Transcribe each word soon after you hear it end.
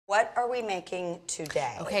What are we making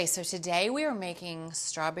today? Okay, so today we are making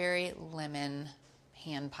strawberry lemon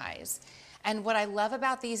hand pies. And what I love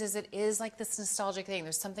about these is it is like this nostalgic thing.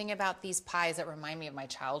 There's something about these pies that remind me of my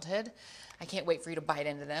childhood. I can't wait for you to bite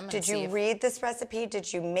into them. Did you read this recipe?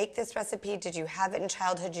 Did you make this recipe? Did you have it in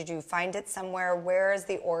childhood? Did you find it somewhere? Where is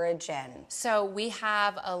the origin? So we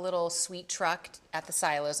have a little sweet truck at the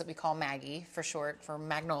silos that we call Maggie for short, for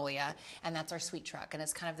Magnolia, and that's our sweet truck. And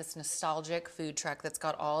it's kind of this nostalgic food truck that's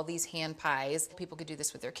got all these hand pies. People could do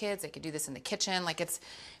this with their kids. They could do this in the kitchen. Like, it's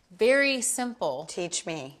very simple. Teach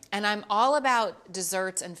me. And I'm all about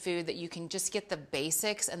desserts and food that you can just get the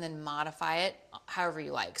basics and then modify it however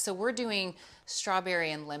you like. So we're doing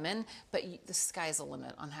strawberry and lemon, but the sky's the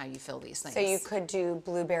limit on how you fill these things. So you could do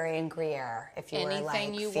blueberry and Gruyere if you were like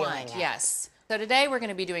anything you feeling want, it. yes. So today we're going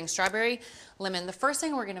to be doing strawberry, lemon. The first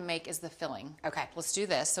thing we're going to make is the filling. Okay. Let's do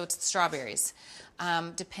this. So it's the strawberries.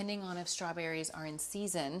 Depending on if strawberries are in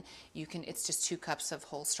season, it's just 2 cups of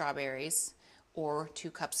whole strawberries or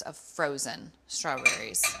 2 cups of frozen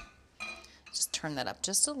strawberries. Just turn that up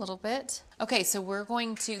just a little bit. Okay, so we're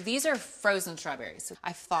going to, these are frozen strawberries. So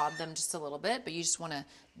I thawed them just a little bit, but you just want to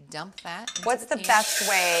dump that into What's the pan. best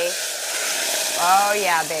way? Oh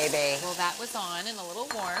yeah, baby. Well, that was on and a little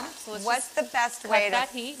warm. So let's What's the best cut way to that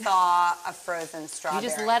heat. thaw a frozen strawberry? You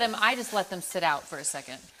just let them, I just let them sit out for a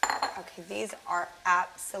second. Okay, these are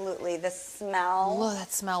absolutely, the smell. Oh,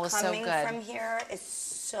 that smell was so good. Coming from here is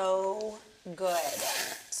so good.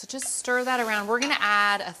 So just stir that around. We're going to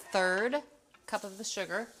add a 1/3 cup of the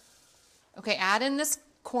sugar. Okay, add in this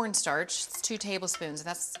cornstarch. It's 2 tablespoons. And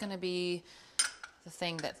that's going to be the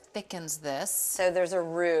thing that thickens this. So there's a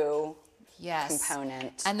roux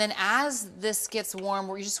component. And then as this gets warm,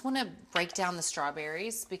 you just want to break down the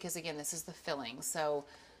strawberries because, again, this is the filling. So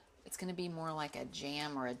it's going to be more like a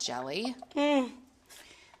jam or a jelly.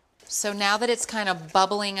 So now that it's kind of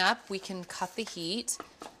bubbling up, we can cut the heat.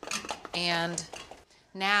 And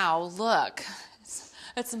now, look,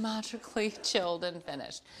 it's magically chilled and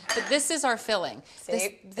finished. But this is our filling.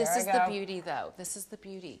 See, this is the beauty, though. This is the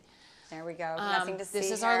beauty. There we go. Nothing to see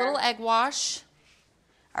This is here. our little egg wash.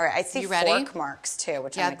 All right, I see You ready? fork marks too,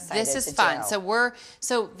 which I'm excited this is to fun. do.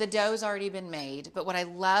 So the dough's already been made, but what I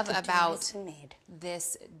love about been made.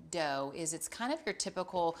 this dough is it's kind of your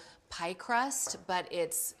typical pie crust, but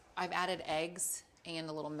I've added eggs and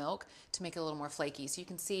a little milk to make it a little more flaky. So you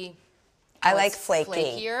can see I like flaky.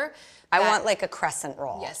 flakier. I want like a crescent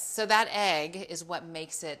roll. Yes, so that egg is what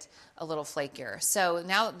makes it a little flakier. So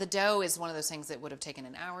now the dough is one of those things that would have taken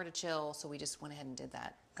an hour to chill, so we just went ahead and did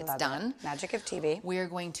that. It's done. Magic of TV. We are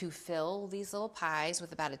going to fill these little pies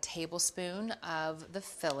with about a tablespoon of the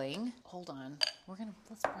filling. Hold on.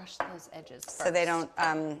 Let's brush those edges first. So they don't,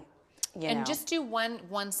 And just do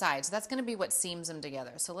one side. So that's going to be what seams them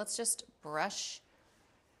together. So let's just brush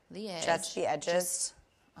the edge. Just the edges.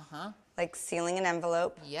 Like sealing an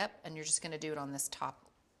envelope. Yep, and you're just going to do it on this top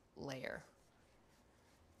layer.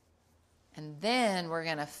 And then we're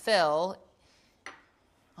going to fill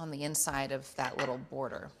on the inside of that little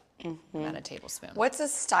border, about a tablespoon. What's a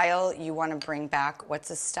style you want to bring back? What's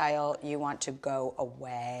a style you want to go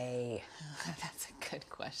away? That's a good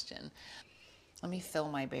question. Let me fill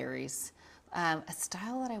my berries. A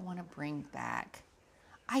style that I want to bring back.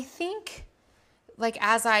 I think, like,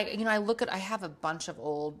 as I have a bunch of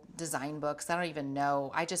old design books. I don't even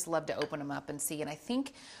know. I just love to open them up and see. And I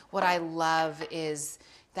think what I love is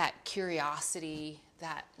that curiosity,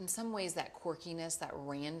 that in some ways that quirkiness, that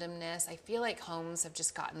randomness. I feel like homes have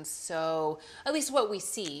just gotten so, at least what we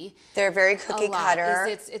see. They're very cookie cutter.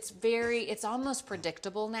 It's almost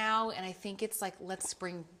predictable now. And I think it's like, let's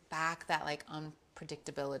bring back that like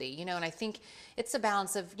unpredictability, and I think it's a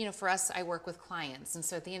balance of, for us, I work with clients. And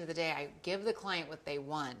so at the end of the day, I give the client what they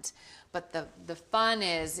want. But the fun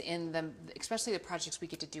is especially the projects we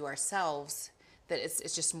get to do ourselves, that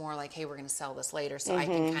it's just more like, hey, we're going to sell this later. So I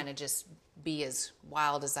can kind of just be as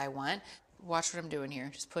wild as I want. Watch what I'm doing here.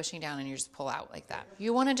 Just pushing down and you just pull out like that.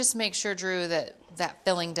 You want to just make sure, Drew, that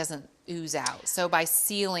filling doesn't ooze out. So by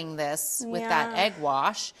sealing this with that egg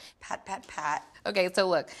wash. Pat, pat, pat. Okay, so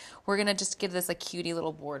look, we're going to just give this a cutie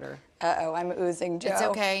little border. Uh-oh, I'm oozing, Joe. It's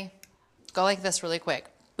okay. Go like this really quick.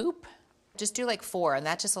 Boop. Just do like 4, and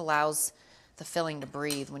that just allows the filling to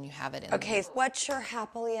breathe when you have it in. Okay, what's your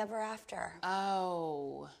happily ever after?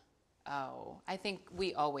 Oh, I think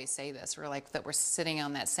we always say this. We're like that we're sitting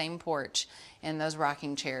on that same porch in those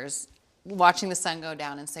rocking chairs, watching the sun go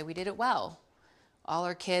down and say, we did it well. All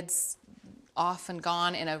our kids off and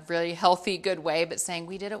gone in a really healthy, good way, but saying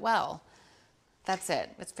we did it well. That's it.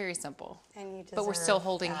 It's very simple. And you but we're still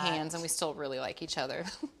holding that. hands and we still really like each other.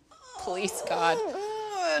 Please, God.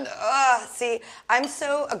 God. See, I'm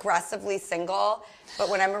so aggressively single, but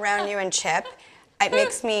when I'm around you and Chip, it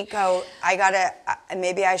makes me go,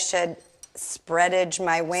 maybe I should spreadage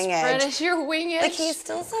my wingage. Spreadage your wingage. Like, he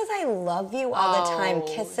still says I love you all the time.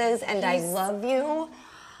 Kisses and I love you.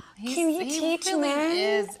 Can you teach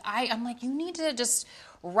men? I'm like, you need to just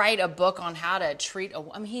write a book on how to treat a.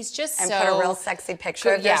 I mean, he's just and put a real sexy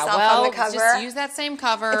picture of yourself on the cover. Just use that same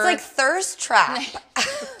cover. It's like Thirst Trap.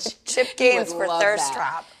 Chip Gaines for Thirst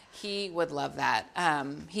Trap. He would love that.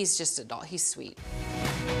 He's just adult. He's sweet.